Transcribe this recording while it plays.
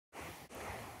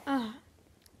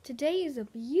Today is a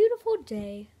beautiful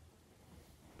day.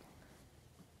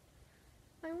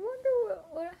 I wonder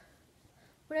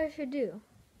what I should do.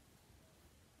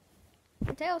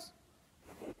 Tails.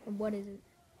 What is it?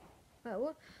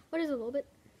 What is it a little bit?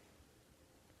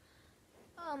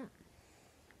 I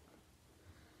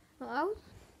was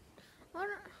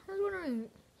wondering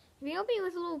if you help me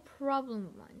with a little problem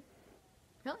of mine.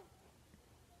 Really?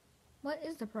 What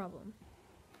is the problem?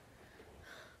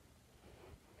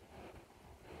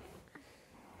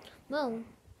 Well,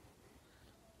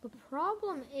 the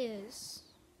problem is,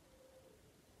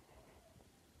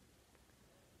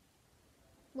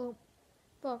 well,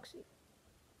 Foxy.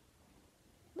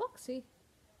 Foxy?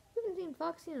 We haven't seen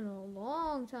Foxy in a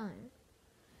long time.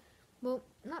 Well,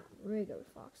 not regular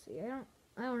Foxy. I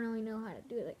don't really know how to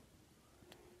do it.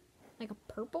 Like a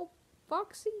purple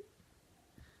Foxy?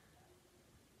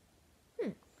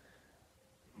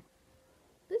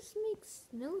 This makes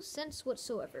no sense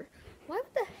whatsoever. Why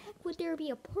the heck would there be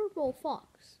a purple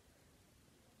fox?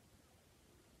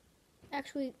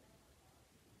 Actually,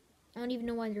 I don't even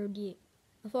know why there would be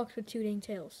a fox with two dang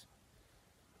tails.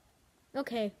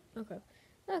 Okay, I kind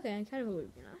of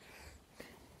believe you now.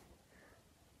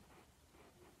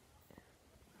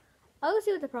 I'll go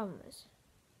see what the problem is.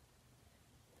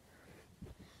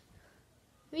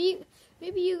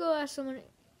 Maybe you go ask someone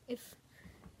if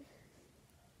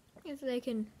they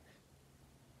can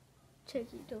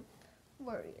take you to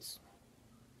where he is.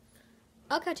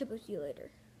 I'll catch up with you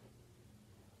later.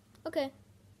 Okay,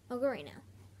 I'll go right now.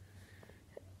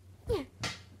 Yeah.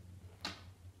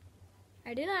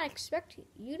 I did not expect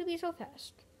you to be so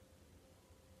fast.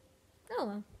 Oh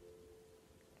well.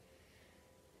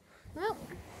 Well,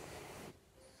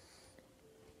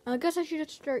 I guess I should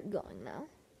just start going now.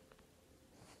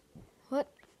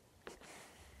 What?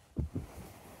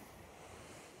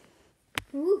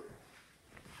 Ooh.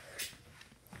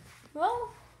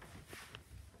 Well,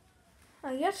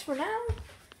 I guess for now,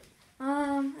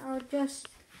 I'll just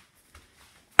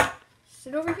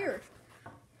sit over here.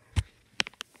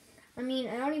 I mean,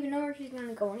 I don't even know where she's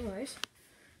gonna go anyways.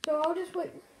 So I'll just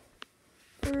wait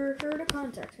for her to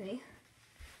contact me.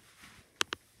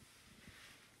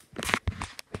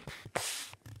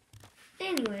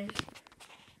 Anyways,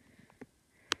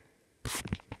 I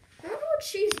don't know what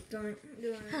she's doing.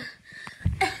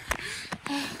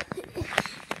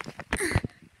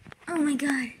 Oh my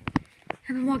god.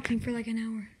 I've been walking for like an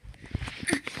hour.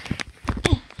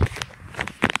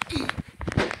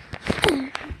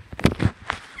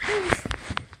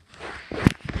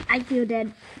 I feel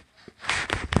dead.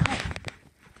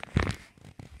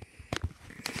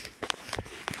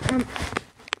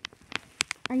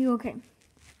 Are you okay?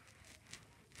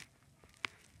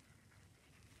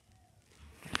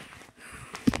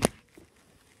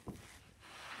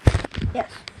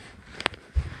 Yes.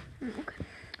 Okay.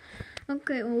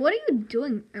 Okay, well, what are you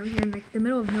doing out here in like the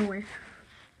middle of nowhere?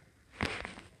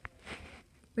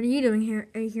 What are you doing here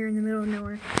in the middle of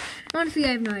nowhere? Honestly, I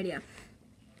have no idea.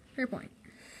 Fair point.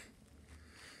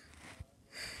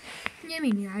 Yeah, I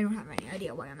mean, I don't have any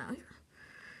idea why I'm out here.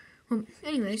 Well,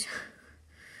 anyways,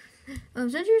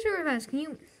 since you're so fast,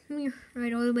 can you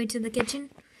ride all the way to the kitchen?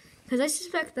 Because I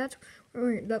suspect that's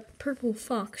where the purple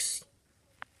fox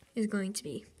is going to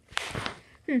be.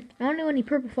 I don't know any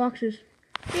purple foxes.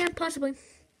 Yeah, possibly.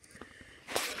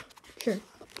 Sure.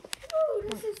 Oh,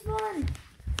 this is fun.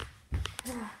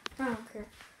 I don't care.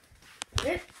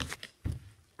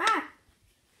 Ah!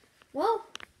 Well,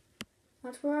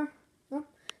 that's where, well,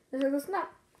 this is the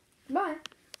snap. Bye.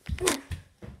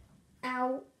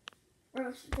 Ow. Or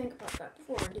I should think about that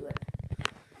before I do it.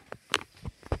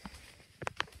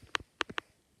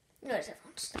 Notice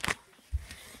everyone stop.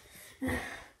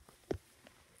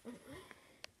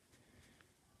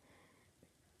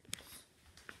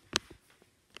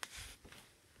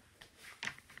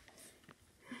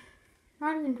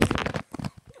 Not even do that.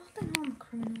 What the hell, I'm a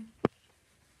criminal.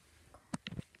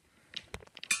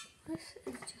 This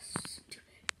is just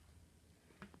stupid.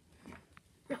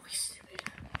 No, he's stupid.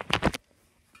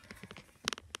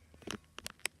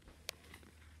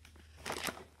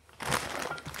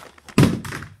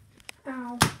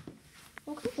 Ow.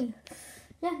 Okay.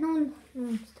 Yeah, no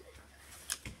one's stupid.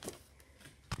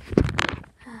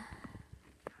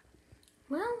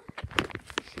 Well,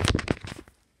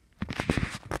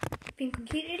 being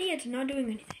complete idiots and not doing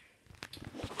anything.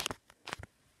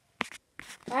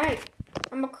 Alright,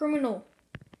 I'm a criminal.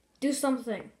 Do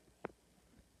something.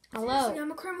 Hello? Seriously,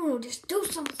 I'm a criminal. Just do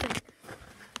something.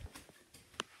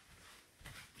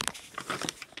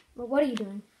 But what are you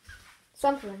doing?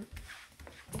 Something.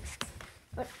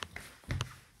 What?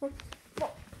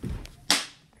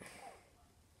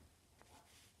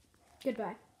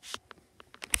 Goodbye.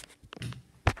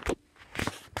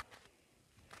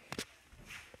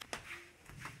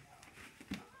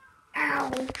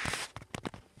 Ow.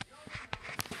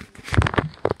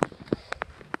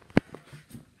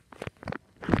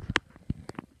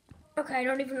 Okay, I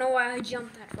don't even know why I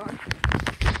jumped that far. And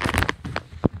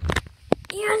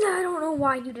I don't know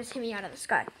why you just hit me out of the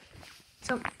sky.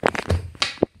 So,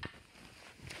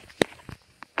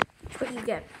 that's what you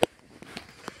get.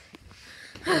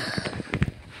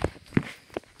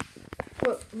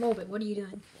 Logan, what are you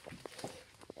doing?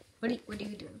 What are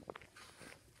you doing?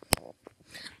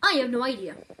 I have no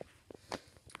idea.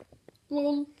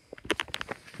 Lol.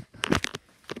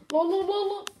 Lol, lol, lol,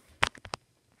 lol.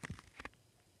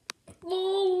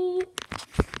 Lol.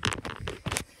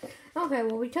 Okay,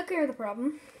 well, we took care of the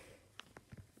problem.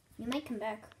 You might come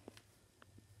back.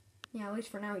 Yeah, at least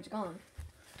for now he's gone.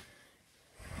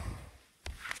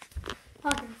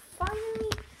 I can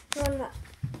finally run that.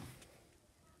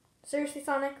 Seriously,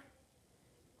 Sonic?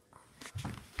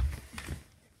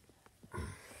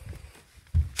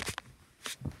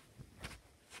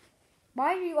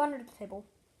 Why are you under the table?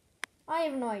 I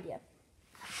have no idea.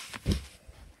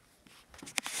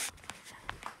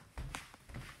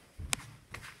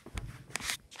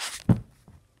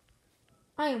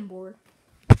 I am bored.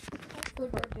 That's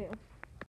good part too.